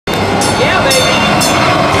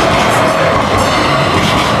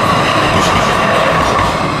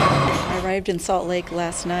arrived in Salt Lake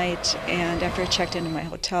last night, and after I checked into my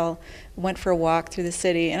hotel, went for a walk through the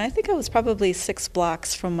city, and I think I was probably 6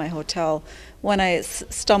 blocks from my hotel when I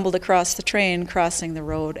stumbled across the train crossing the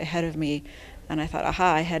road ahead of me, and I thought,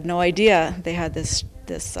 aha, I had no idea they had this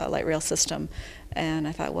light rail system. And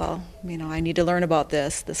I thought, well, you know, I need to learn about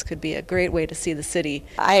this. This could be a great way to see the city.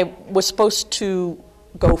 I was supposed to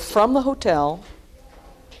go from the hotel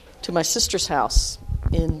to my sister's house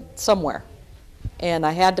in somewhere, and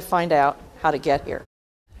I had to find out how to get here.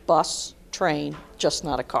 Bus, train, just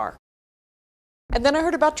not a car. And then I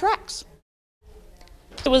heard about tracks.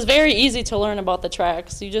 It was very easy to learn about the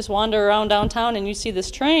tracks. You just wander around downtown and you see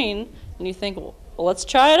this train and you think, well, let's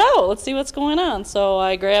try it out. Let's see what's going on. So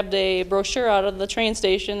I grabbed a brochure out of the train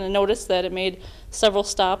station and noticed that it made several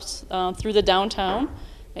stops through the downtown,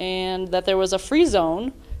 and that there was a free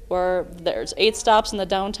zone where there's 8 stops in the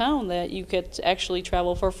downtown that you could actually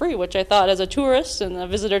travel for free, which I thought as a tourist and a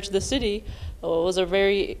visitor to the city was a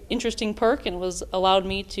very interesting perk, and was allowed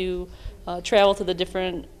me to travel to the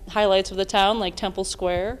different highlights of the town, like Temple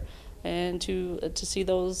Square, and to see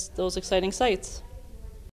those exciting sights.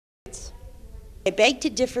 I beg to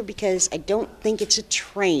differ because I don't think it's a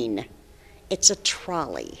train. It's a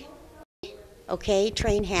trolley. Okay,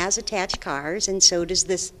 train has attached cars, and so does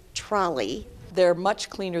this trolley. They're much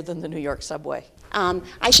cleaner than the New York subway.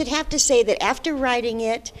 I should have to say that after riding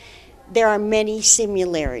it, there are many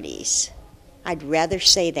similarities. I'd rather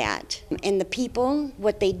say that. And the people,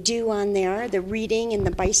 what they do on there, the reading and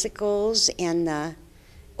the bicycles and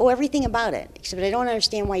everything about it. Except I don't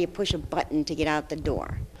understand why you push a button to get out the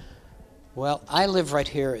door. Well, I live right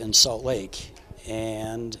here in Salt Lake,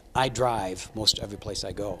 and I drive most every place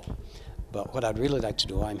I go. But what I'd really like to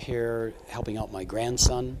do, I'm here helping out my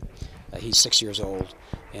grandson. He's 6 years old,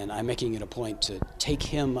 and I'm making it a point to take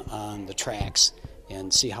him on the tracks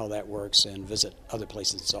and see how that works and visit other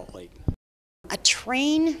places in Salt Lake. A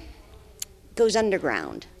train goes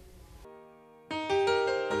underground.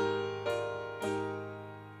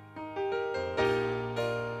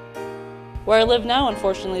 Where I live now,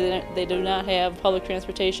 unfortunately, they do not have public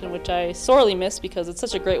transportation, which I sorely miss because it's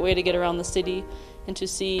such a great way to get around the city and to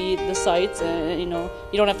see the sights. And you know,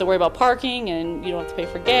 you don't have to worry about parking, and you don't have to pay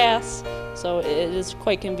for gas, so it is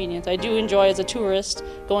quite convenient. I do enjoy, as a tourist,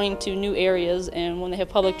 going to new areas, and when they have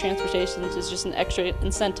public transportation, it's just an extra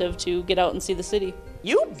incentive to get out and see the city.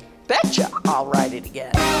 You betcha I'll ride it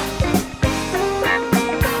again.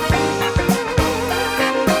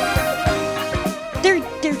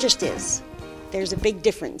 There just is. There's a big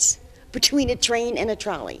difference between a train and a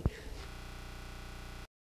trolley.